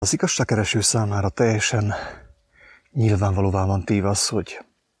Az igazságkereső számára teljesen nyilvánvalóvá van téve az,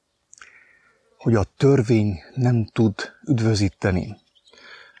 hogy a törvény nem tud üdvözíteni.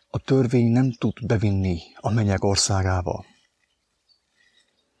 A törvény nem tud bevinni a mennyek országába.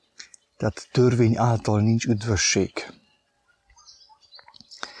 Tehát törvény által nincs üdvösség.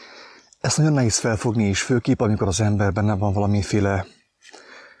 Ezt nagyon nehéz felfogni, és főképp, amikor az ember benne van valamiféle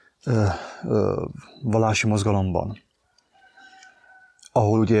vallási mozgalomban,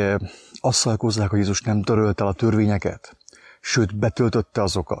 ahol ugye azt szajkózzák, hogy Jézus nem törölt el a törvényeket, sőt, betöltötte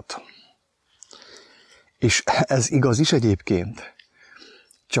azokat. És ez igaz is egyébként,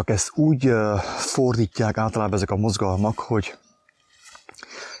 csak ezt úgy fordítják általában ezek a mozgalmak, hogy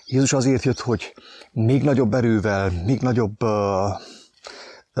Jézus azért jött, hogy még nagyobb erővel, még nagyobb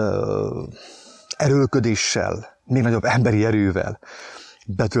erőlködéssel, még nagyobb emberi erővel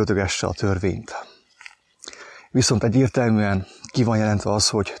betöltögesse a törvényt. Viszont egyértelműen ki van jelentve az,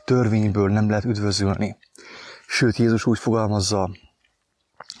 hogy törvényből nem lehet üdvözülni. Sőt, Jézus úgy fogalmazza,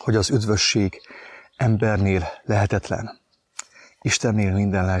 hogy az üdvösség embernél lehetetlen. Istennél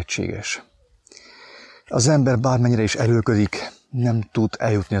minden lehetséges. Az ember bármennyire is erőlködik, nem tud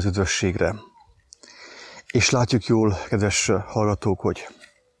eljutni az üdvösségre. És látjuk jól, kedves hallgatók, hogy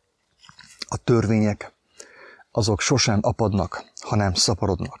a törvények azok sosem apadnak, hanem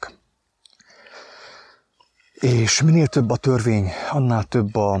szaporodnak. És minél több a törvény, annál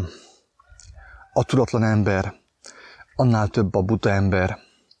több a tudatlan ember, annál több a buta ember,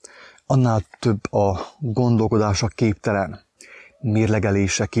 annál több a gondolkodása képtelen,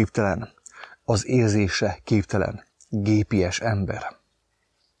 mérlegelése képtelen, az érzése képtelen, gépies ember.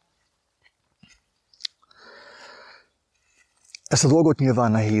 Ezt a dolgot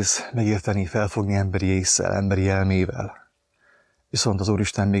nyilván nehéz megérteni, felfogni emberi ésszel, emberi elmével. Viszont az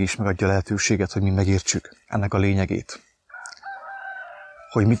Úristen mégis megadja lehetőséget, hogy mi megértsük ennek a lényegét.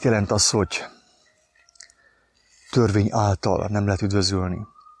 Hogy mit jelent az, hogy törvény által nem lehet üdvözülni,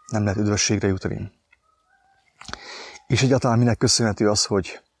 nem lehet üdvösségre jutni. És egyáltalán minek köszönhető az,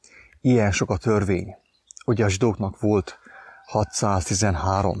 hogy ilyen sok a törvény. Ugye a zsidóknak volt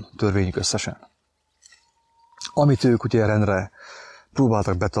 613 törvényük összesen. Amit ők ugye rendre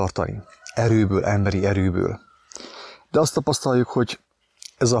próbáltak betartani, erőből, emberi erőből. De azt tapasztaljuk, hogy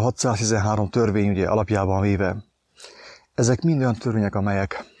ez a 613 törvény ugye alapjában véve, ezek mind olyan törvények,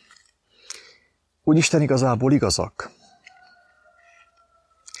 amelyek úgy Isten igazából igazak,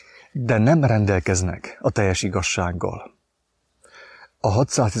 de nem rendelkeznek a teljes igazsággal. A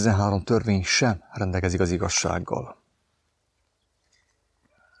 613 törvény sem rendelkezik az igazsággal.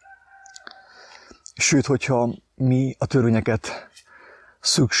 Sőt, hogyha mi a törvényeket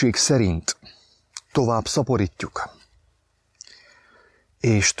szükség szerint tovább szaporítjuk,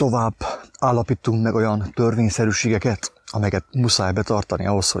 és tovább állapítunk meg olyan törvényszerűségeket, amelyeket muszáj betartani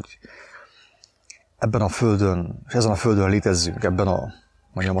ahhoz, hogy ebben a földön, és ezen a földön létezzünk, ebben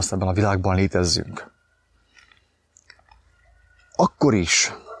a világban létezzünk, akkor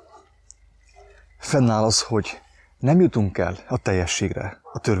is fennáll az, hogy nem jutunk el a teljességre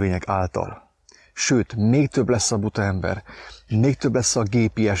a törvények által. Sőt, még több lesz a buta ember, még több lesz a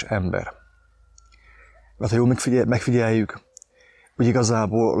gépies ember. Mert ha jól megfigyeljük, hogy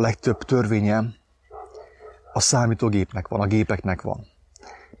igazából a legtöbb törvénye a számítógépnek van, a gépeknek van.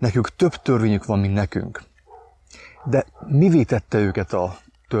 Nekünk több törvényük van, mint nekünk. De mivé tette őket a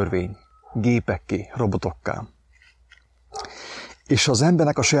törvény? Gépekké, robotokká. És az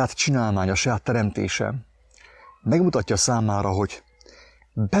embernek a saját csinálmánya, a saját teremtése megmutatja számára, hogy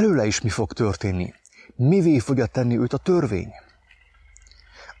belőle is mi fog történni. Mivé fogja tenni őt a törvény?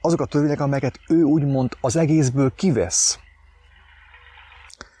 Azok a törvények, amelyeket ő úgymond az egészből kivesz.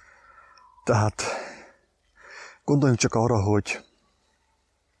 Tehát gondoljunk csak arra,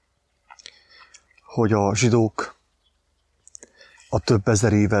 hogy a zsidók, a több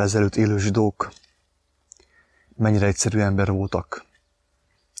ezer évvel ezelőtt élő zsidók mennyire egyszerű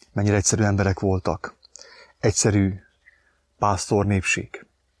emberek voltak. Egyszerű pásztor népség.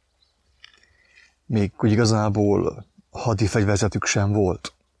 Még úgy igazából hadi fegyverzetük sem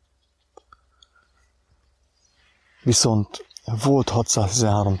volt. Viszont volt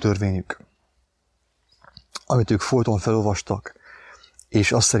 613 törvényük, amit ők folyton felolvastak,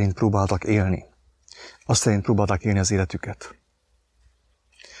 és azt szerint próbáltak élni. Azt szerint próbálták élni az életüket.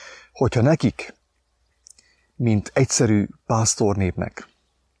 Hogyha nekik, mint egyszerű pásztornépnek,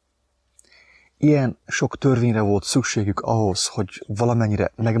 ilyen sok törvényre volt szükségük ahhoz, hogy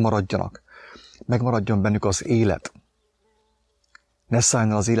valamennyire megmaradjon bennük az élet, ne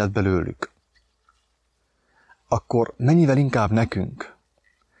szálljon az élet belőlük, akkor mennyivel inkább nekünk,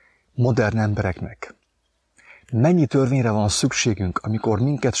 modern embereknek, Mennyi törvényre van szükségünk, amikor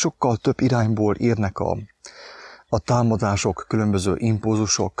minket sokkal több irányból érnek a támadások, különböző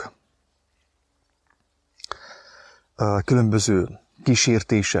impulzusok, különböző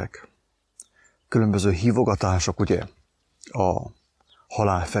kísértések, különböző hívogatások, ugye, a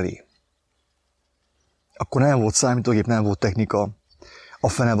halál felé. Akkor nem volt számítógép, nem volt technika, a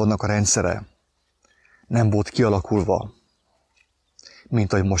fenevadnak a rendszere nem volt kialakulva,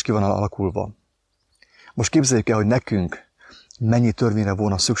 mint ahogy most ki van alakulva. Most képzeljük el, hogy nekünk mennyi törvényre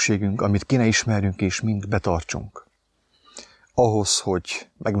volna szükségünk, amit ki ne ismerjünk és mind betartsunk. Ahhoz, hogy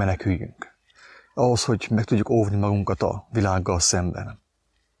megmeneküljünk. Ahhoz, hogy meg tudjuk óvni magunkat a világgal szemben.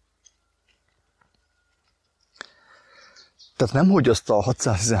 Tehát nem, hogy azt a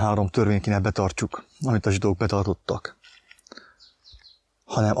 613 törvényt kéne betartsuk, amit a zsidók betartottak,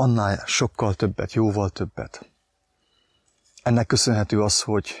 hanem annál sokkal többet, jóval többet. Ennek köszönhető az,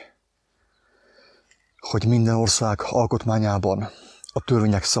 hogy minden ország alkotmányában a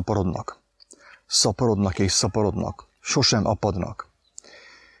törvények szaporodnak. Szaporodnak és szaporodnak. Sosem apadnak.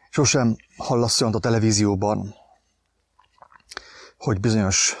 Sosem hallasz olyant a televízióban, hogy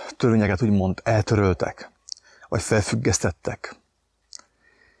bizonyos törvényeket úgymond eltöröltek, vagy felfüggesztettek.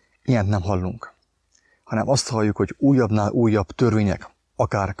 Ilyent nem hallunk. Hanem azt halljuk, hogy újabbnál újabb törvények,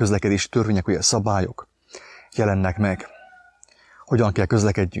 akár közlekedési törvények, ugye szabályok jelennek meg. Hogyan kell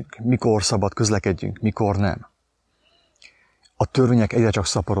közlekedjünk, mikor szabad közlekedjünk, mikor nem. A törvények egyre csak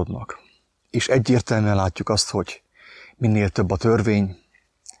szaporodnak. És egyértelműen látjuk azt, hogy minél több a törvény,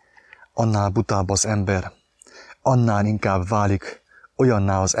 annál butább az ember, annál inkább válik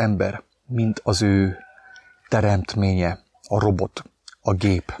olyanná az ember, mint az ő teremtménye, a robot, a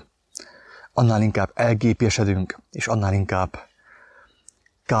gép. Annál inkább elgépiesedünk, és annál inkább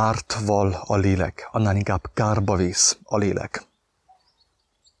kárt val a lélek, annál inkább kárba vész a lélek.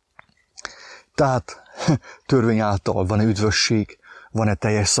 Tehát törvény által van-e üdvösség, van-e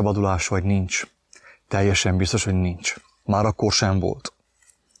teljes szabadulás, vagy nincs? Teljesen biztos, hogy nincs. Már akkor sem volt.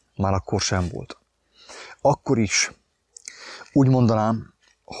 Már akkor sem volt. Akkor is úgy mondanám,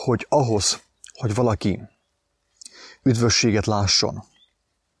 hogy ahhoz, hogy valaki üdvösséget lásson,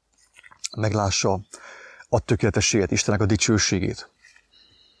 meglássa a tökéletességet, Istennek a dicsőségét,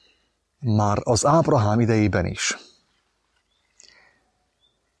 már az Ábrahám idejében is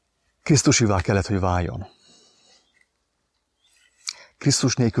Krisztusivá kellett, hogy váljon.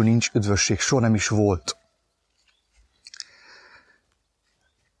 Krisztus nélkül nincs üdvösség, soha nem is volt.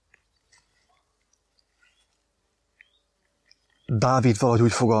 Dávid valahogy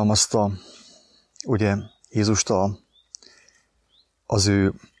úgy fogalmazta, ugye, Jézust az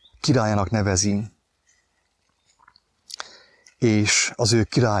ő királyának nevezi, és az ő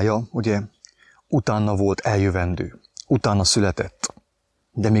királya, ugye, utána volt eljövendő, utána született,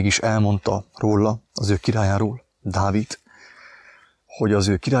 de mégis elmondta róla, az ő királyáról, Dávid, hogy az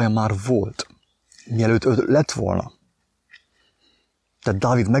ő királya már volt, mielőtt ő lett volna. Tehát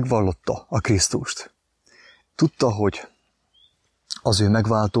Dávid megvallotta a Krisztust. Tudta, hogy az ő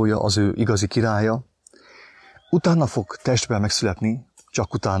megváltója, az ő igazi királya, utána fog testben megszületni,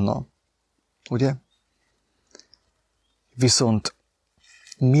 csak utána, ugye? Viszont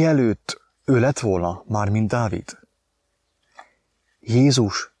mielőtt ő lett volna, már mint Dávid,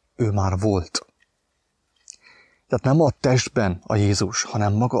 Jézus, ő már volt. Tehát nem a testben a Jézus,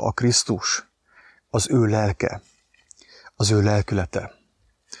 hanem maga a Krisztus, az ő lelke, az ő lelkülete,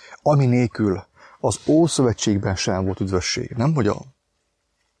 ami nélkül az Ószövetségben sem volt üdvösség, nem hogy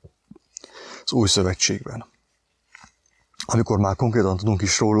az Új Szövetségben. Amikor már konkrétan tudunk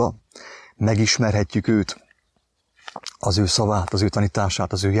is róla, megismerhetjük őt, az ő szavát, az ő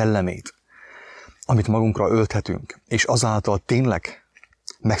tanítását, az ő jellemét, amit magunkra ölthetünk, és azáltal tényleg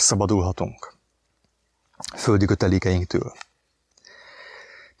megszabadulhatunk földi kötelékeinktől.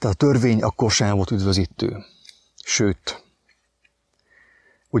 Tehát a törvény akkor sem volt üdvözítő. Sőt,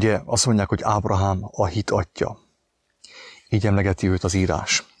 ugye azt mondják, hogy Ábrahám a hit atya. Így emlegeti őt az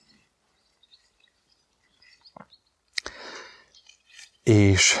írás.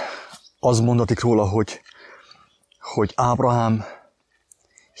 És az mondatik róla, hogy Ábrahám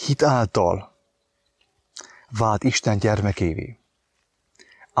hit által vált Isten gyermekévé.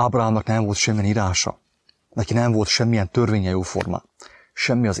 Ábrahámnak nem volt semmilyen írása, neki nem volt semmilyen törvénye jóforma,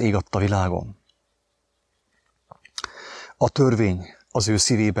 semmi az ég adta világon. A törvény az ő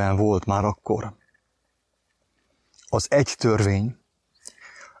szívében volt már akkor. Az egy törvény,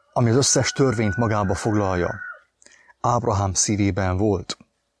 ami az összes törvényt magába foglalja, Ábrahám szívében volt,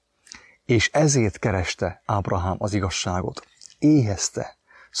 és ezért kereste Ábrahám az igazságot. Éhezte,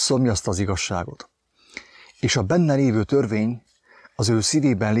 szomjazta az igazságot. És a benne lévő törvény, az ő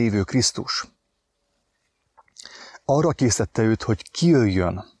szívében lévő Krisztus, arra készítette őt, hogy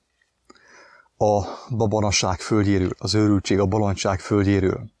kijöjjön a babonaság földjéről, az őrültség, a bolondság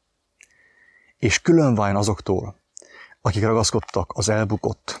földjéről, és különváljon azoktól, akik ragaszkodtak az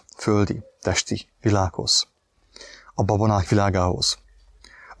elbukott földi, testi világhoz, a babonák világához,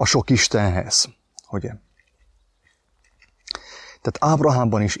 a sok Istenhez, ugye? Tehát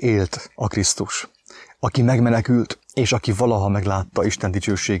Ábrahámban is élt a Krisztus, aki megmenekült, és aki valaha meglátta Isten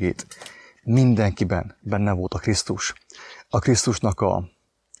dicsőségét. Mindenkiben benne volt a Krisztus. A Krisztusnak az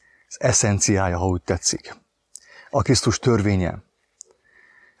eszenciája, ha úgy tetszik. A Krisztus törvénye,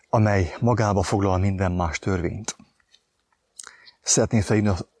 amely magába foglal minden más törvényt. Szeretném felhívni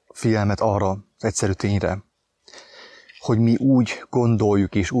a figyelmet arra az egyszerű tényre, hogy mi úgy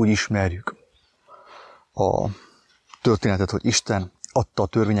gondoljuk és úgy ismerjük a történetet, hogy Isten adta a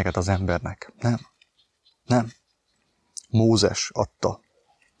törvényeket az embernek. Nem. Mózes adta.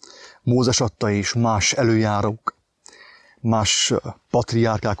 Mózes adta, és más előjárók, más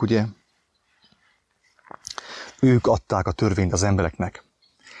patriárkák, ugye, ők adták a törvényt az embereknek.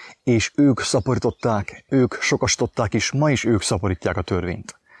 És ők szaporították, ők sokasították, és ma is ők szaporítják a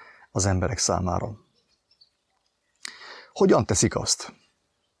törvényt az emberek számára. Hogyan teszik azt?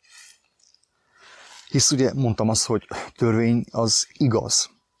 Hisz ugye mondtam azt, hogy törvény az igaz.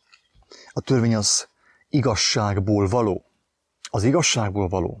 A törvény az igazságból való. Az igazságból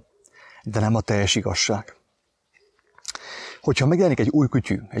való, de nem a teljes igazság. Hogyha megjelenik egy új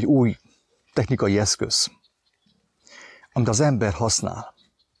kütyű, egy új technikai eszköz, amit az ember használ,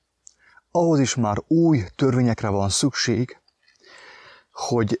 ahhoz is már új törvényekre van szükség,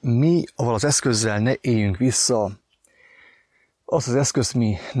 hogy mi avval az eszközzel ne éljünk vissza, azt az eszközt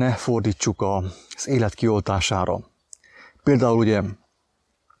mi ne fordítsuk az élet kioltására. Például ugye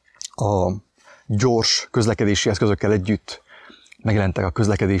a gyors közlekedési eszközökkel együtt megjelentek a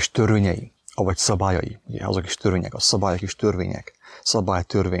közlekedés törvényei, avagy szabályai. Ugye azok is törvények, a szabályok is törvények,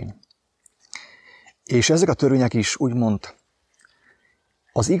 szabálytörvény. És ezek a törvények is úgymond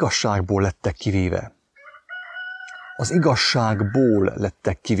az igazságból lettek kivéve. Az igazságból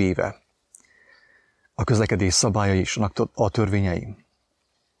lettek kivéve a közlekedés szabályai is, a törvényei.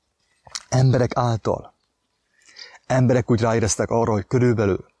 Emberek által. Emberek úgy ráéreztek arra, hogy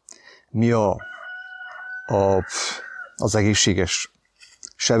körülbelül mi az egészséges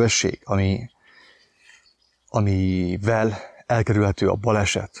sebesség, amivel elkerülhető a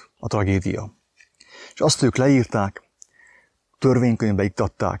baleset, a tragédia. És azt ők leírták, törvénykönyvbe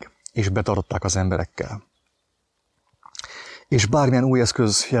iktatták, és betartották az emberekkel. És bármilyen új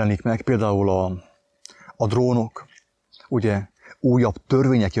eszköz jelenik meg, például a drónok, ugye újabb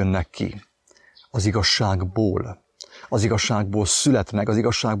törvények jönnek ki az igazságból. Az igazságból születnek, az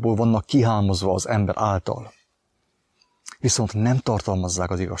igazságból vannak kihámozva az ember által. Viszont nem tartalmazzák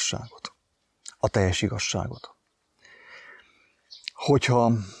az igazságot, a teljes igazságot.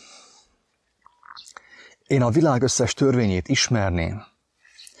 Hogyha én a világ összes törvényét ismerném,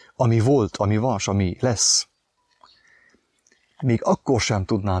 ami volt, ami van, ami lesz, még akkor sem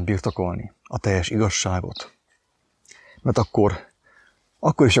tudnám birtokolni a teljes igazságot. Mert akkor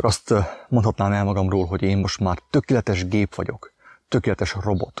is csak azt mondhatnám el magamról, hogy én most már tökéletes gép vagyok, tökéletes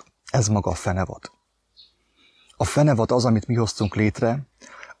robot. Ez maga a fenevad. A fenevad az, amit mi hoztunk létre,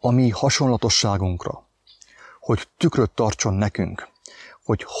 a mi hasonlatosságunkra, hogy tükröt tartson nekünk,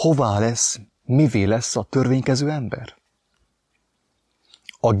 hogy hová lesz, mivé lesz a törvénykező ember.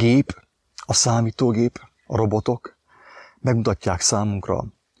 A gép, a számítógép, a robotok megmutatják számunkra,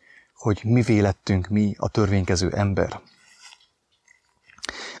 hogy mivé lettünk mi a törvénykező ember.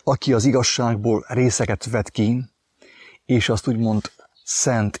 Aki az igazságból részeket vett ki, és azt úgymond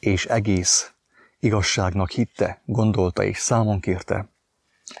szent és egész igazságnak hitte, gondolta és számon kérte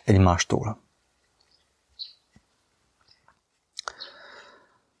egymástól.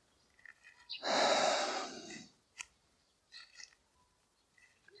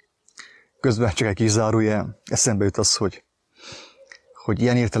 Közben csak egy kis zárójel, eszembe jut az, hogy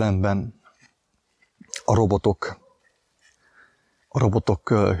ilyen értelemben a robotok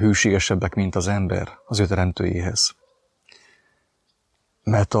hűségesebbek, mint az ember az ő teremtőjéhez.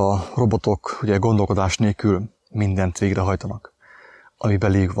 Mert a robotok ugye gondolkodás nélkül mindent végrehajtanak, ami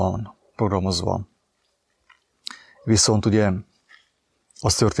belég van programozva. Viszont ugye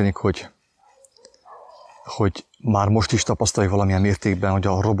az történik, hogy már most is tapasztaljuk valamilyen mértékben, hogy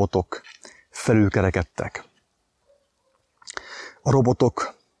a robotok felülkerekedtek. A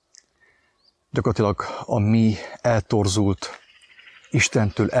robotok gyakorlatilag a mi eltorzult,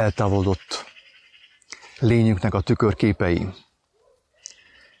 Istentől eltávolodott lényünknek a tükörképei.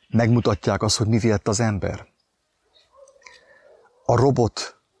 Megmutatják azt, hogy mi lett az ember. A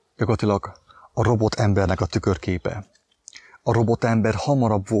robot gyakorlatilag a robot embernek a tükörképe. A robot ember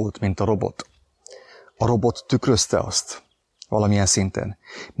hamarabb volt, mint a robot. A robot tükrözte azt valamilyen szinten.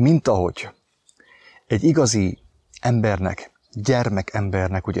 Mint ahogy egy igazi embernek,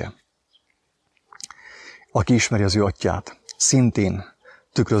 gyermekembernek, ugye, aki ismeri az ő atyát, szintén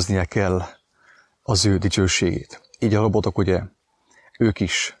tükröznie kell az ő dicsőségét. Így a robotok, ugye, ők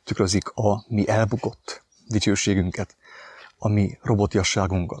is tükrözik a mi elbukott dicsőségünket, a mi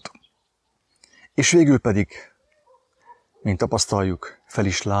robotiasságunkat. És végül pedig, mint tapasztaljuk, fel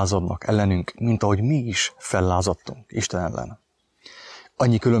is lázadnak ellenünk, mint ahogy mi is fellázadtunk Isten ellen.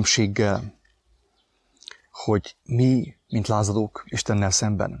 Annyi különbséggel, hogy mi, mint lázadók, Istennel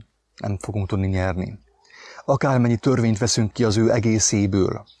szemben nem fogunk tudni nyerni. Akármennyi törvényt veszünk ki az ő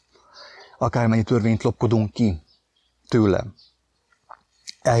egészéből, akármennyi törvényt lopkodunk ki tőle,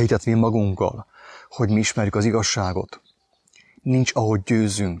 elhitetvén magunkkal, hogy mi ismerjük az igazságot, nincs ahogy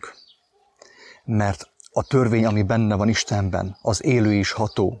győzzünk, mert a törvény, ami benne van Istenben, az élő és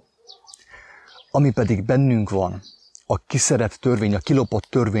ható. Ami pedig bennünk van, a kiszedett törvény, a kilopott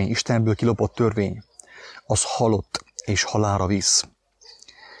törvény, Istenből kilopott törvény, az halott és halálra visz.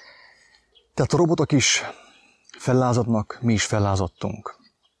 Tehát a robotok is fellázadnak, mi is fellázadtunk.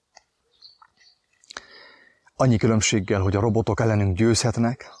 Annyi különbséggel, hogy a robotok ellenünk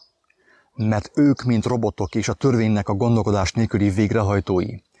győzhetnek, mert ők, mint robotok és a törvénynek a gondolkodás nélküli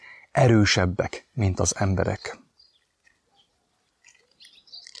végrehajtói, erősebbek, mint az emberek.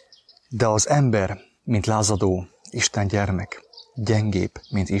 De az ember, mint lázadó, Isten gyermek, gyengébb,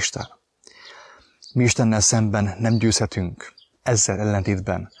 mint Isten. Mi Istennel szemben nem győzhetünk, ezzel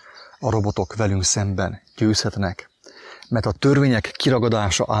ellentétben a robotok velünk szemben győzhetnek, mert a törvények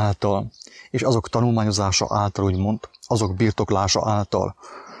kiragadása által, és azok tanulmányozása által, úgymond, azok birtoklása által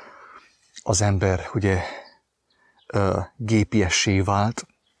az ember, ugye, gépiessé vált,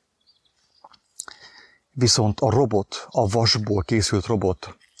 viszont a robot, a vasból készült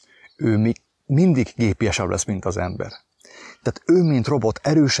robot, ő még mindig gépiesebb lesz, mint az ember. Tehát ő, mint robot,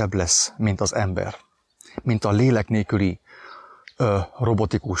 erősebb lesz, mint az ember. Mint a lélek nélküli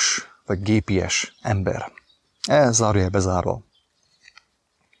robotikus, vagy gépies ember. Ez zárójel bezárva.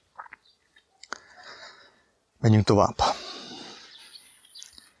 Menjünk tovább.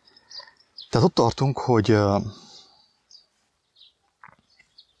 Tehát ott tartunk, hogy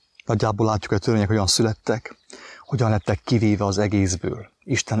nagyjából látjuk, hogy a törvények hogyan születtek, hogyan lettek kivéve az egészből,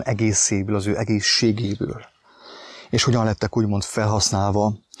 Isten egészéből, az ő egészségéből, és hogyan lettek úgymond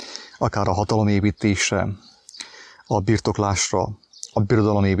felhasználva, akár a hatalomépítésre, a birtoklásra, a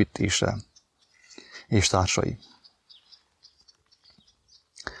birodalomépítésre, és társai.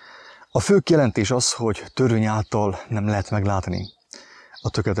 A fő kijelentés az, hogy törvény által nem lehet meglátni a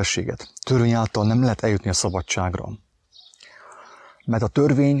tökéletességet. Törvény által nem lehet eljutni a szabadságra. Mert a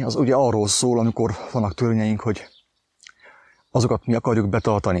törvény az ugye arról szól, amikor vannak törvényeink, hogy azokat mi akarjuk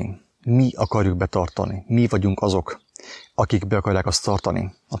betartani. Mi akarjuk betartani. Mi vagyunk azok, akik be akarják azt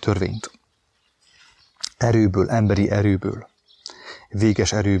tartani, a törvényt. Erőből, emberi erőből,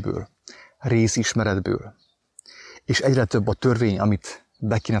 véges erőből, részismeretből. És egyre több a törvény, amit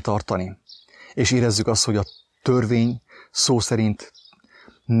be kéne tartani. És érezzük azt, hogy a törvény szó szerint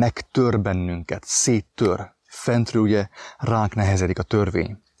megtör bennünket, széttör. Fentről ugye ránk nehezedik a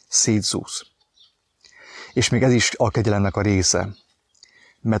törvény, szétzúz. És még ez is a kegyelemnek a része,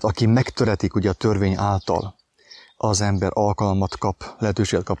 mert aki megtöretik ugye a törvény által, az ember alkalmat kap,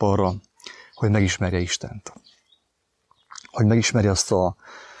 lehetőséget kap arra, hogy megismerje Istent. Hogy megismerje azt a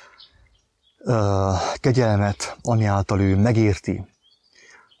kegyelmet, ami által ő megérti,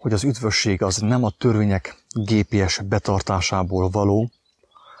 hogy az üdvösség az nem a törvények gépies betartásából való,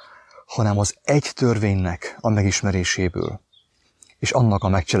 hanem az egy törvénynek a megismeréséből, és annak a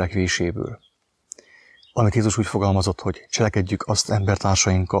megcselekvéséből. Amit Jézus úgy fogalmazott, hogy cselekedjük azt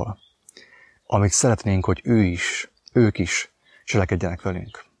embertársainkkal, amit szeretnénk, hogy ők is cselekedjenek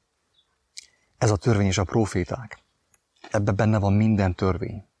velünk. Ez a törvény és a próféták. Ebben benne van minden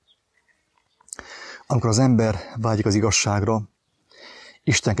törvény. Amikor az ember vágyik az igazságra,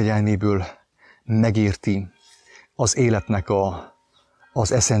 Isten kegyelméből megérti az életnek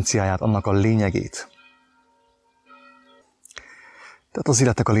az eszenciáját, annak a lényegét. Tehát az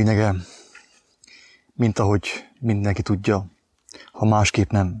életnek a lényege, mint ahogy mindenki tudja, ha másképp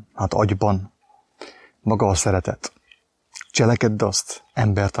nem, hát agyban, maga a szeretet. Cselekedd azt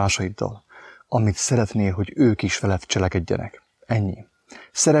embertársaiddal, amit szeretnél, hogy ők is veled cselekedjenek. Ennyi.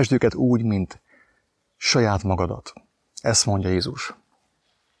 Szeresd őket úgy, mint saját magadat. Ezt mondja Jézus.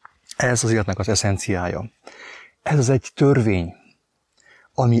 Ez az életnek az eszenciája. Ez az egy törvény,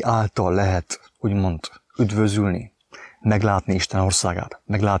 ami által lehet, úgymond, üdvözülni, meglátni Isten országát,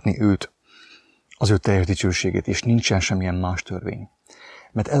 meglátni őt, az ő teljes dicsőségét, és nincsen semmilyen más törvény.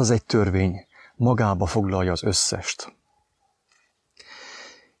 Mert ez az egy törvény magába foglalja az összest.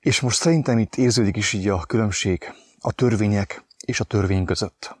 És most szerintem itt érződik is így a különbség a törvények és a törvény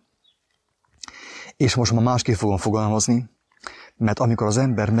között. És most már másképp fogom fogalmazni, mert amikor az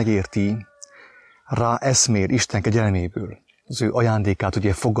ember megérti, rá eszmél Isten kegyelméből, az ő ajándékát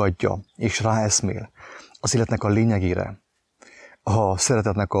ugye fogadja, és rá eszmél az életnek a lényegére, a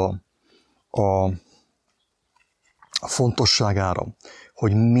szeretetnek a fontosságára,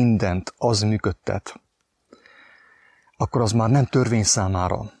 hogy mindent az működtet, akkor az már nem törvény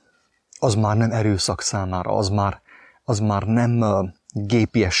számára, az már nem erőszak számára, az már nem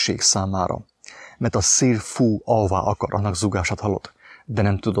gépiesség számára. Mert a szél fú, alvá akar, annak zugását hallod, de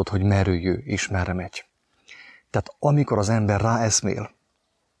nem tudod, hogy merről jő és merre megy. Tehát amikor az ember ráeszmél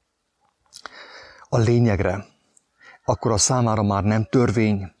a lényegre, akkor a számára már nem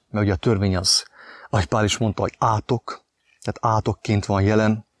törvény, mert ugye a törvény az, ahogy Pál is mondta, hogy átok, tehát átokként van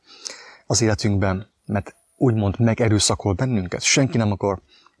jelen az életünkben, mert úgymond megerőszakol bennünket. Senki nem akar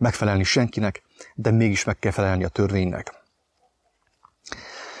megfelelni senkinek, de mégis meg kell felelni a törvénynek.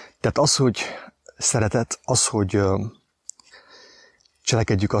 Tehát az, hogy szeretet, az, hogy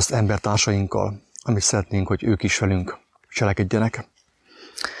cselekedjük azt embertársainkkal, amit szeretnénk, hogy ők is velünk cselekedjenek,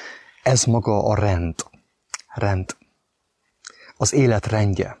 ez maga a rend. Az élet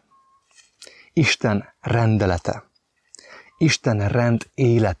rendje. Isten rendelete. Isten rend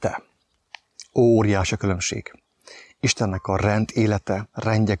élete. Óriási a különbség. Istennek a rend élete,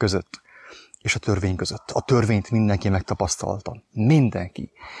 rendje között és a törvény között. A törvényt mindenki megtapasztalta.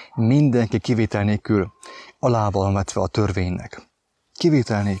 Mindenki kivétel nélkül alá van vetve a törvénynek.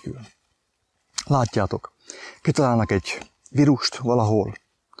 Kivétel nélkül. Látjátok, kitalálnak egy vírust valahol,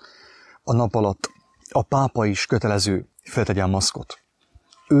 a nap alatt a pápa is kötelező feltegyen maszkot.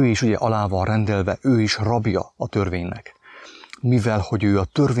 Ő is ugye alá van rendelve, ő is rabja a törvénynek. Mivel, hogy ő a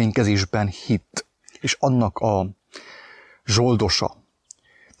törvénykezésben hitt, és annak a zsoldosa,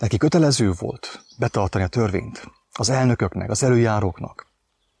 neki kötelező volt betartani a törvényt az elnököknek, az előjáróknak.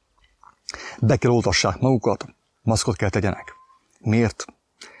 Be kell oltassák magukat, maszkot kell tegyenek. Miért?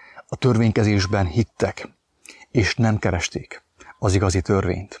 A törvénykezésben hittek, és nem keresték az igazi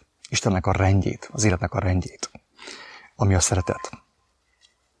törvényt, Istennek a rendjét, az életnek a rendjét, ami a szeretet.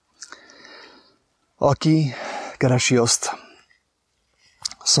 Aki keresi azt,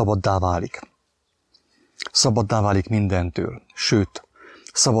 szabaddá válik. Szabaddá válik mindentől, sőt,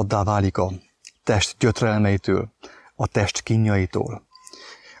 szabaddá válik a test gyötrelmeitől, a test kínjaitól,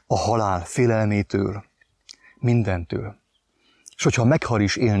 a halál félelmétől, mindentől. És hogyha meghal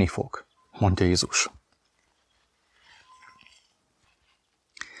is, élni fog, mondja Jézus.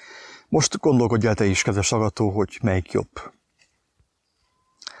 Most gondolkodj el te is, kedves hallgató, hogy melyik jobb.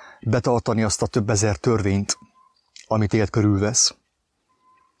 Betartani azt a több ezer törvényt, amit téged körülvesz,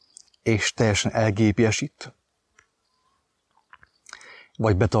 és teljesen elgépiesít,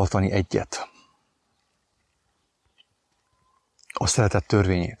 vagy betartani egyet. A szeretet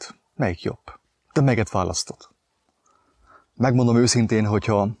törvényét. Melyik jobb? Te melyiket választod? Megmondom őszintén,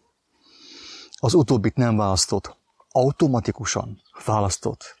 hogyha az utóbbit nem választod, automatikusan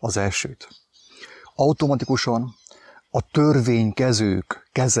választod az elsőt. Automatikusan a törvénykezők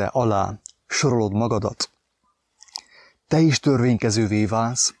keze alá sorolod magadat. Te is törvénykezővé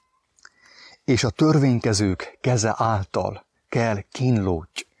válsz, és a törvénykezők keze által kell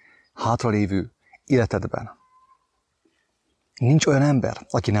kínlódj hátralévő életedben. Nincs olyan ember,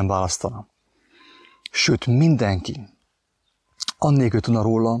 aki nem választana. Sőt, mindenki, annélkül tudna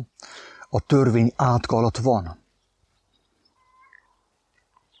róla, a törvény átka alatt van.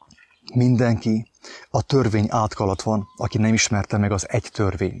 Mindenki a törvény átka alatt van, aki nem ismerte meg az egy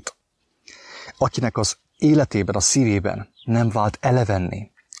törvényt. Akinek az életében, a szívében nem vált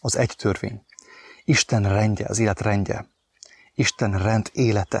elevenni az egy törvény. Isten rendje, az élet rendje. Isten rend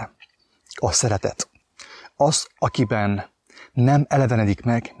élete, a szeretet. Az, akiben nem elevenedik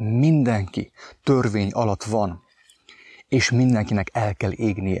meg, mindenki törvény alatt van, és mindenkinek el kell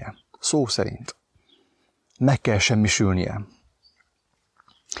égnie. Szó szerint. Meg kell semmisülnie.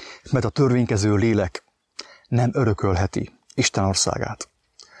 Mert a törvénykező lélek nem örökölheti Isten országát.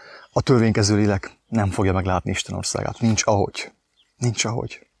 A törvénykező lélek nem fogja meglátni Isten országát. Nincs ahogy. Nincs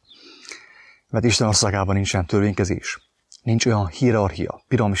ahogy. Mert Isten országában nincsen törvénykezés. Nincs olyan hierarchia,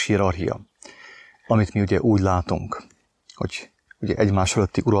 piramis hierarchia, amit mi ugye úgy látunk, hogy ugye egymás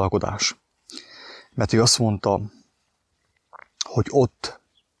fölötti uralkodás. Mert ő azt mondta, hogy ott,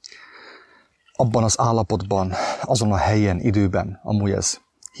 abban az állapotban, azon a helyen, időben, amúgy ez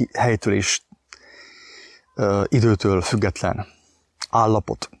helytől és időtől független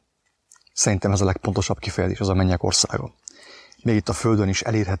állapot, Szerintem ez a legpontosabb kifejezés, az a mennyek országa. Még itt a földön is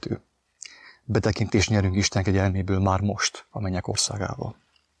elérhető. Betekintést nyerünk Isten kegyelméből már most a mennyek országába.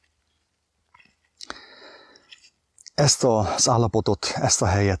 Ezt az állapotot, ezt a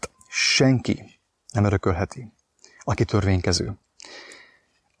helyet senki nem örökölheti, aki törvénykező.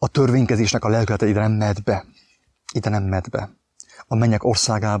 A törvénykezésnek a lelkülete ide nem mehet be. Ide nem mehet be. A mennyek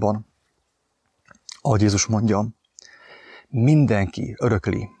országában, ahogy Jézus mondja, mindenki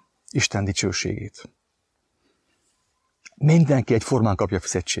örökli Isten dicsőségét. Mindenki egyformán kapja a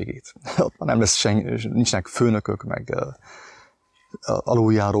fizetségét. Ott nem lesz nincsenek főnökök, meg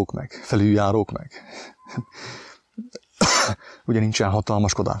aluljárók, meg felüljárók, meg ugye nincsen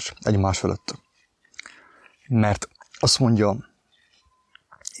hatalmaskodás egymás fölött. Mert azt mondja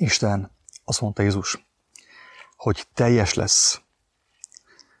Isten, azt mondta Jézus, hogy teljes lesz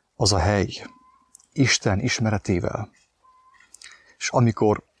az a hely Isten ismeretével. És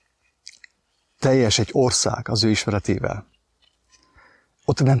amikor teljes egy ország az ő ismeretével,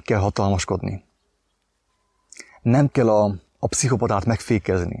 ott nem kell hatalmaskodni. Nem kell a pszichopatát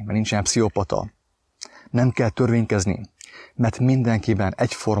megfékezni, mert nincsen pszichopata. Nem kell törvénykezni, mert mindenkiben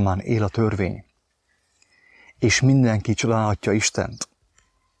egyformán él a törvény. És mindenki csodálhatja Istent,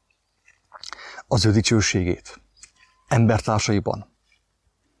 az ő dicsőségét, embertársaiban.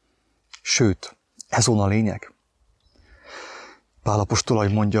 Sőt, ez volna a lényeg. Pál apostol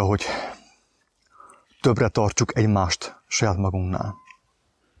mondja, hogy többre tartsuk egymást saját magunknál.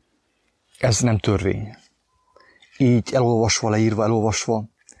 Ez nem törvény. Így elolvasva, leírva, elolvasva,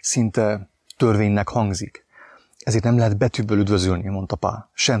 szinte törvénynek hangzik. Ezért nem lehet betűből üdvözölni, mondta Pál.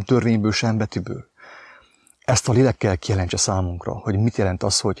 Sem törvényből, sem betűből. Ezt a lélekkel kijelentse számunkra, hogy mit jelent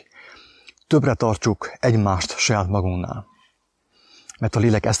az, hogy többre tartsuk egymást saját magunknál. Mert a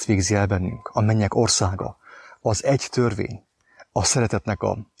lélek ezt végzi el bennünk, a mennyek országa, az egy törvény, a szeretetnek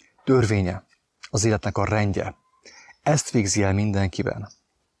a törvénye, az életnek a rendje. Ezt végzi el mindenkiben.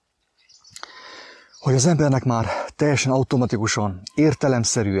 Hogy az embernek már teljesen automatikusan,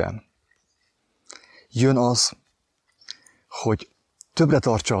 értelemszerűen jön az, hogy többre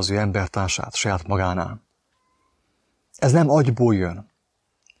tartsa az ő embertársát saját magánál. Ez nem agyból jön,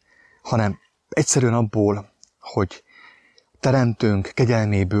 hanem egyszerűen abból, hogy Teremtőnk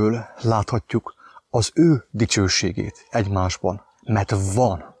kegyelméből láthatjuk az ő dicsőségét egymásban, mert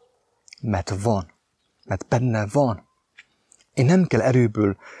benne van. Én nem kell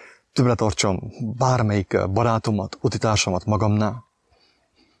erőből többre tartsam bármelyik barátomat, utitársamat magamnál,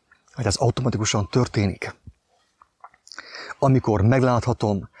 hogy ez automatikusan történik. Amikor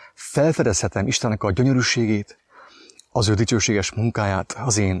megláthatom, felfedezhetem Istennek a gyönyörűségét, az ő dicsőséges munkáját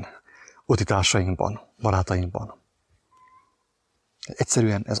az én utitársaimban, barátaimban.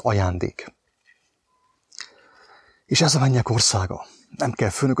 Egyszerűen ez ajándék. És ez a mennyek országa. Nem kell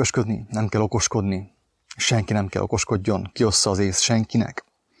főnökösködni, nem kell okoskodni. Senki nem kell okoskodjon, kiossza az ész senkinek.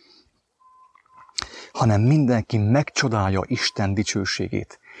 Hanem mindenki megcsodálja Isten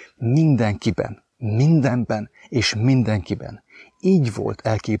dicsőségét. Mindenkiben, mindenben és mindenkiben. Így volt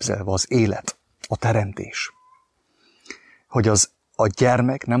elképzelve az élet, a teremtés. Hogy a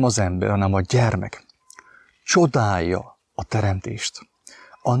gyermek, nem az ember, hanem a gyermek csodálja a teremtést,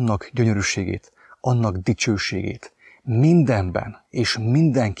 annak gyönyörűségét, annak dicsőségét, mindenben és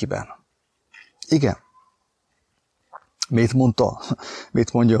mindenkiben. Igen.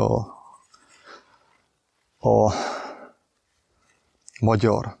 Mit mondja a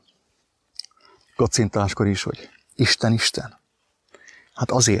magyar kacintáskor is, hogy Isten, Isten.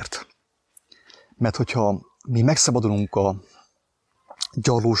 Hát azért, mert hogyha mi megszabadulunk a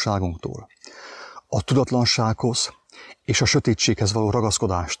gyarlóságunktól, a tudatlansághoz és a sötétséghez való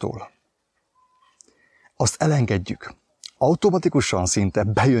ragaszkodástól, azt elengedjük. Automatikusan szinte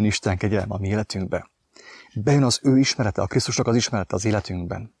bejön Isten kegyelme a mi életünkbe. Bejön az ő ismerete, a Krisztusnak az ismerete az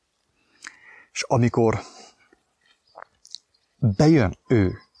életünkben. És amikor bejön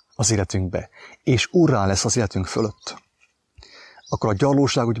ő az életünkbe, és urrá lesz az életünk fölött, akkor a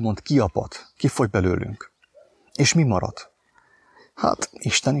gyarlóság úgymond kiapad, kifogy belőlünk. És mi marad? Hát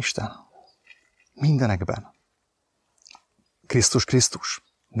Isten, Isten. Mindenekben. Krisztus, Krisztus.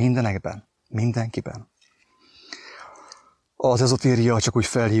 Mindenekben. Mindenkiben. Az ezotéria, csak úgy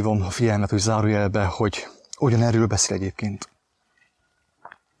felhívom a figyelmet, hogy zárójelbe, hogy ugyanerről beszél egyébként.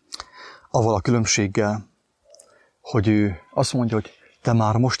 Avval a különbséggel, hogy ő azt mondja, hogy te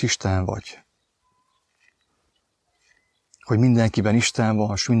már most Isten vagy. Hogy mindenkiben Isten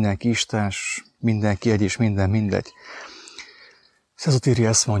van, és mindenki Isten, és mindenki egy, és minden mindegy. Az ezotéria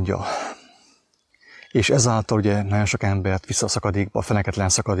ezt mondja. És ezáltal ugye nagyon sok embert vissza a szakadékba, a feneketlen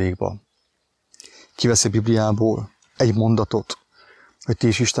szakadékba. Kiveszi a Bibliából egy mondatot, hogy ti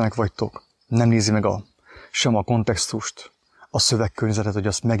is Istenek vagytok. Nem nézi meg sem a kontextust, a szövegkörnyezetet, hogy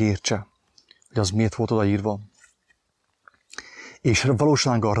azt megértse, hogy az miért volt odaírva. És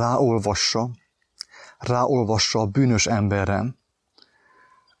valósággal ráolvassa a bűnös emberre,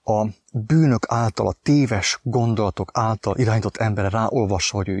 a bűnök által, a téves gondolatok által irányított emberre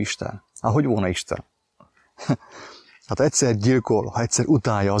ráolvassa, hogy ő Isten. Hát hogy volna Isten? Hát ha egyszer gyilkol, ha egyszer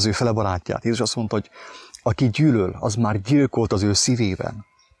utálja az ő fele barátját. Jézus azt mondta, hogy aki gyűlöl, az már gyilkolt az ő szívében.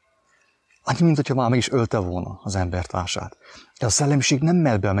 Annyi, mint hogyha már meg is ölte volna az embertársát. De a szellemiség nem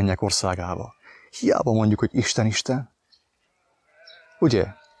mell be a mennyek országába. Hiába mondjuk, hogy Isten, Isten. Ugye?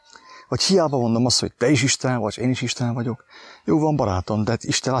 Vagy hiába mondom azt, hogy te is Isten vagy, én is Isten vagyok. Jó van, barátom, de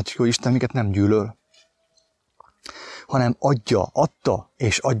Isten, látjuk, hogy Isten minket nem gyűlöl. Hanem adta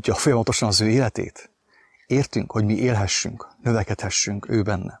és adja folyamatosan az ő életét. Értünk, hogy mi élhessünk, növekedhessünk ő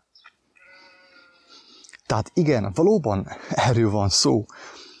benne. Tehát igen, valóban erről van szó.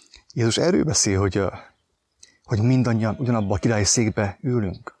 Jézus erről beszél, hogy mindannyian ugyanabban a királyi székbe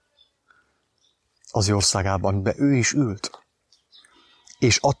ülünk. Az ő országában, amiben ő is ült.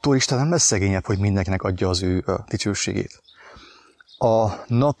 És attól Isten nem lesz szegényebb, hogy mindenkinek adja az ő dicsőségét. A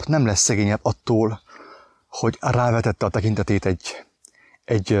nap nem lesz szegényebb attól, hogy rávetette a tekintetét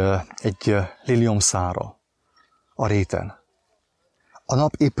egy liliomszára a réten. A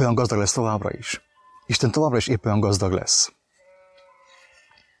nap épp olyan gazdag lesz továbbra is. Isten továbbra is épp olyan gazdag lesz.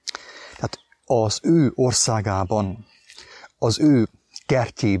 Tehát az ő országában, az ő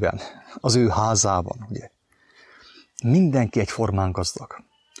kertjében, az ő házában, ugye, mindenki egyformán gazdag.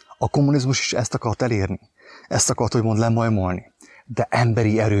 A kommunizmus is ezt akart elérni. Ezt akart, hogy lemajmolni. De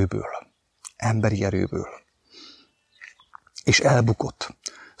emberi erőből. Emberi erőből. És elbukott.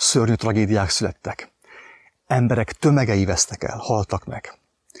 Szörnyű tragédiák születtek. Emberek tömegei vesztek el, haltak meg.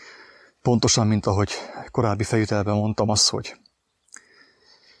 Pontosan, mint ahogy korábbi felvételben mondtam azt,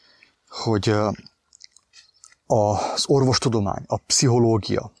 hogy az orvostudomány, a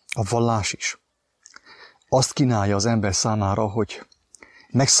pszichológia, a vallás is azt kínálja az ember számára, hogy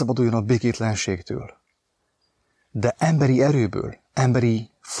megszabaduljon a békétlenségtől. De emberi erőből, emberi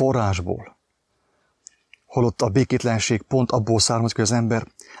forrásból. Holott a békétlenség pont abból származik, hogy az ember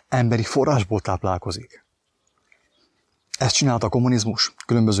emberi forrásból táplálkozik. Ezt csinálta a kommunizmus,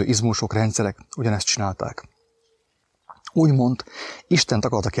 különböző izmusok, rendszerek ugyanezt csinálták. Úgymond Istent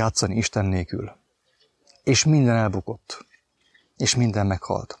akartak játszani Isten nélkül. És minden elbukott. És minden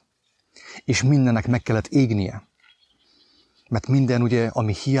meghalt. És mindennek meg kellett égnie. Mert minden ugye,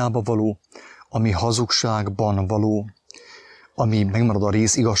 ami hiába való, ami hazugságban való, ami megmarad a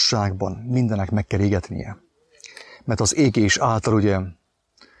rész igazságban, mindennek meg kell égetnie. Mert az égés által ugye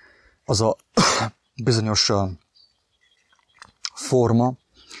az a bizonyos forma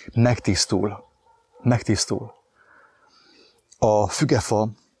megtisztul. Megtisztul. A fügefa,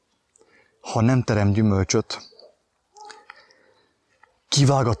 ha nem terem gyümölcsöt,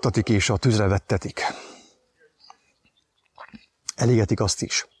 kivágattatik és a tűzre vettetik. Elégetik azt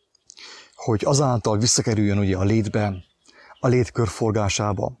is, hogy azáltal visszakerüljön ugye a létbe, a lét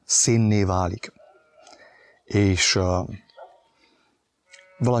körforgásába, szénné válik, és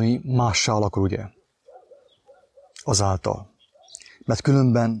valami mássá alakul ugye azáltal. Mert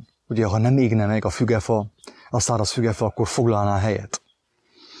különben, ugye, ha nem égne meg a fügefa, a száraz fügefa, akkor foglalná helyet.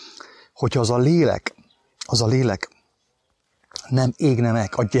 Hogyha az a lélek nem égne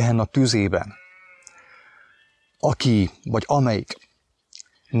meg a Gehenna tűzében, aki vagy amelyik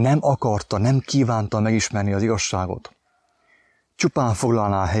nem akarta, nem kívánta megismerni az igazságot, csupán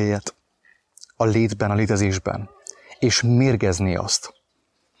foglalná helyet a létben, a létezésben, és mérgezné azt.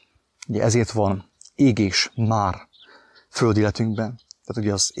 Ugye ezért van égés már földi életünkben, tehát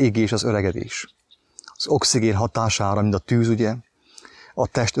ugye az égés, az öregedés. Az oxigén hatására, mint a tűz, ugye, a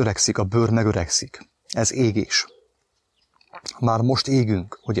test öregszik, a bőr megöregszik. Ez égés. Már most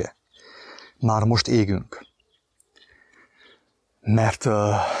égünk, ugye? Már most égünk. Mert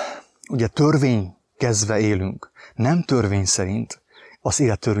ugye törvénykezve élünk. Nem törvény szerint, az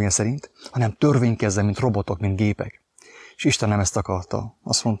élet törvénye szerint, hanem törvénykezve, mint robotok, mint gépek. És Isten nem ezt akarta.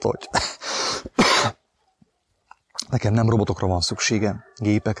 Azt mondta, hogy nekem nem robotokra van szükségem,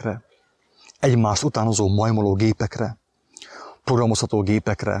 gépekre, egymást utánozó majmoló gépekre, programozható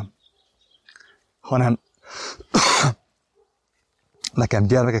gépekre, hanem nekem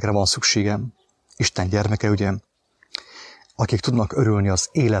gyermekekre van szükségem, Isten gyermeke, ugye, akik tudnak örülni az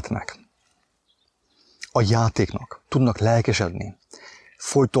életnek, a játéknak, tudnak lelkesedni,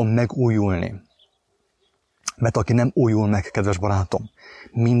 folyton megújulni. Mert aki nem újul meg, kedves barátom,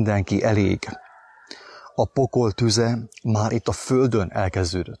 mindenki elég. A pokol tüze már itt a földön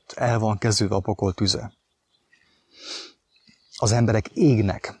elkezdődött. El van kezdődve a pokol tüze. az emberek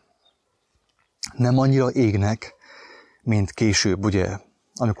égnek. Nem annyira égnek, mint később, ugye,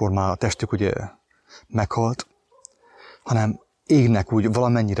 amikor már a testük ugye meghalt, hanem égnek úgy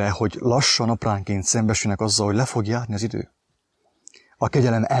valamennyire, hogy lassan apránként szembesülnek azzal, hogy le fog járni az idő. A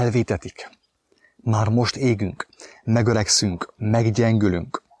kegyelem elvétetik. Már most égünk, megöregszünk,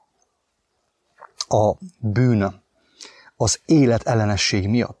 meggyengülünk. A bűn, az életellenesség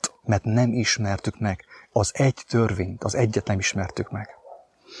miatt, mert nem ismertük meg az egy törvényt, az egyet nem ismertük meg.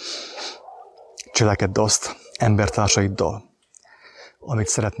 Cselekedd azt embertársaiddal, amit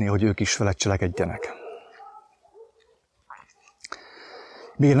szeretnél, hogy ők is veled cselekedjenek.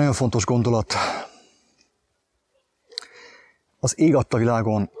 Még egy nagyon fontos gondolat. Az ég adta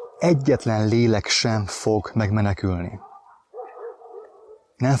világon egyetlen lélek sem fog megmenekülni.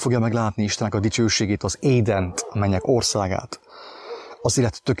 Nem fogja meglátni Istennek a dicsőségét, az Édent, a mennyek országát, az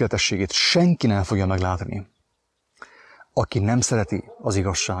élet tökéletességét. Senki nem fogja meglátni, aki nem szereti az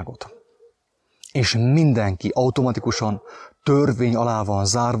igazságot. És mindenki automatikusan törvény alá van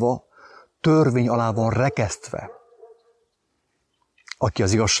zárva, törvény alá van rekesztve, aki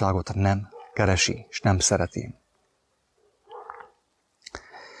az igazságot nem keresi, és nem szereti.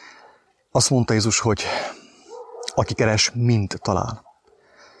 Azt mondta Jézus, hogy aki keres, mind talál.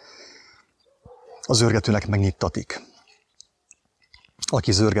 Az zörgetőnek megnyittatik.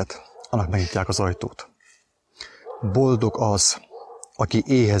 Aki zörget, annak megnyitják az ajtót. Boldog az, aki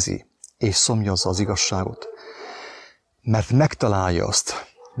éhezi és szomjazza az igazságot, mert megtalálja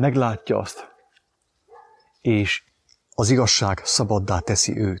azt, meglátja azt, és az igazság szabaddá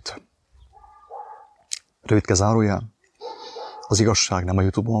teszi őt. Rövidke zárójel, az igazság nem a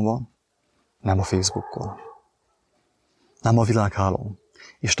YouTube-on van, nem a Facebookon, nem a világhálón,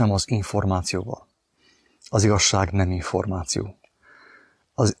 és nem az információval. Az igazság nem információ.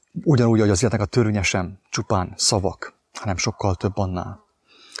 Ugyanúgy, hogy az életnek a törvénye sem csupán szavak, hanem sokkal több annál.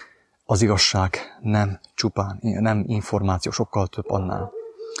 Az igazság nem csupán, nem információ, sokkal több annál.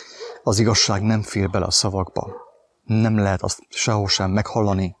 Az igazság nem fér bele a szavakba. Nem lehet azt sehol sem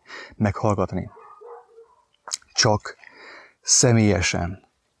meghallani, meghallgatni. Csak személyesen,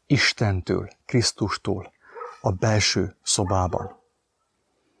 Istentől, Krisztustól, a belső szobában.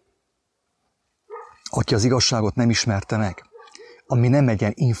 Aki az igazságot nem ismerte meg, ami nem egy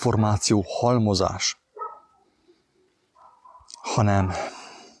ilyen információ halmozás, hanem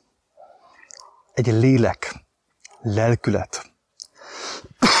egy lélek, lelkület,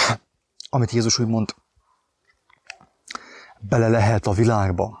 amit Jézus úgy mond, bele lehet a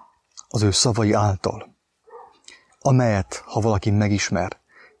világba az ő szavai által, amelyet, ha valaki megismer,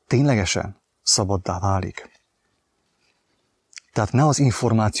 ténylegesen szabaddá válik. Tehát ne az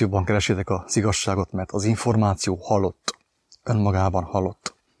információban keresétek az igazságot, mert az információ halott, önmagában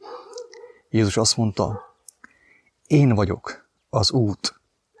halott. Jézus azt mondta, én vagyok az út,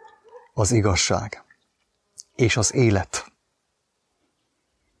 az igazság és az élet.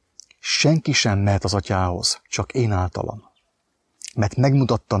 Senki sem mehet az atyához, csak én általam. Mert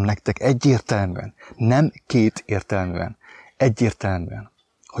megmutattam nektek egyértelműen, nem kétértelműen, egyértelműen,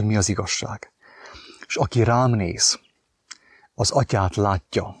 hogy mi az igazság. És aki rám néz, az atyát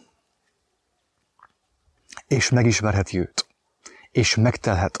látja, és megismerheti őt, és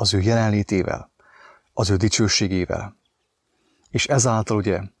megtelhet az ő jelenlétével, az ő dicsőségével. És ezáltal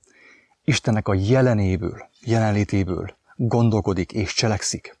ugye Istennek a jelenlétéből gondolkodik és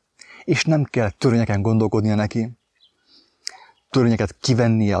cselekszik. És nem kell törvényeken gondolkodnia neki, törvényeket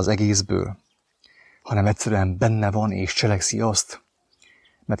kivennie az egészből, hanem egyszerűen benne van és cselekszi azt.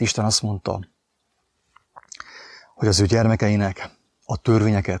 Mert Isten azt mondta, hogy az ő gyermekeinek a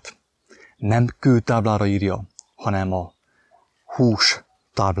törvényeket nem kőtáblára írja, hanem a hús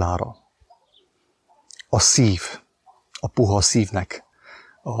táblára. A szív, a puha szívnek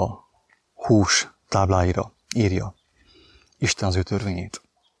a hús tábláira írja Isten az ő törvényét.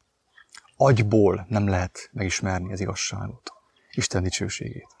 Agyból nem lehet megismerni az igazságot, Isten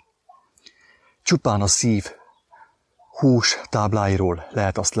dicsőségét. Csupán a szív hús tábláiról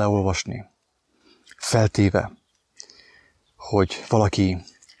lehet azt leolvasni, feltéve, hogy valaki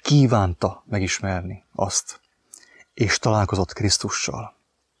kívánta megismerni azt, és találkozott Krisztussal.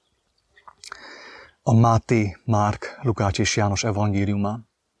 A Máté, Márk, Lukács és János evangéliumán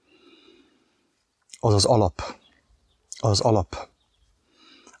az az alap,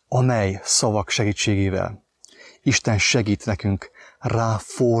 amely szavak segítségével Isten segít nekünk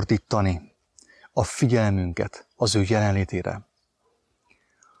ráfordítani a figyelmünket az ő jelenlétére.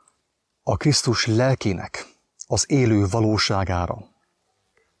 A Krisztus lelkének az élő valóságára.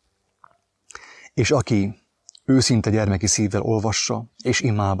 És aki őszinte gyermeki szívvel olvassa és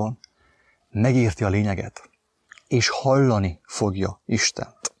imában, megérti a lényeget, és hallani fogja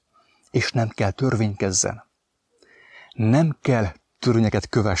Istent. És nem kell törvénykezzen. Nem kell törvényeket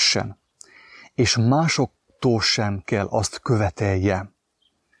kövessen, és másoktól sem kell azt követelje,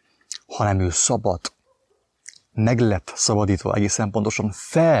 hanem ő szabad, meg lett szabadítva, egészen pontosan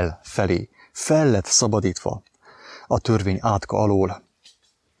felfelé, fel lett szabadítva a törvény átka alól,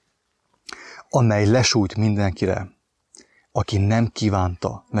 amely lesújt mindenkire, aki nem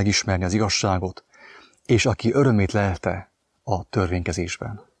kívánta megismerni az igazságot, és aki örömét lelte a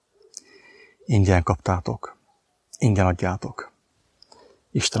törvénykezésben. Ingyen kaptátok, ingyen adjátok.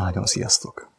 Isten áldjon, sziasztok!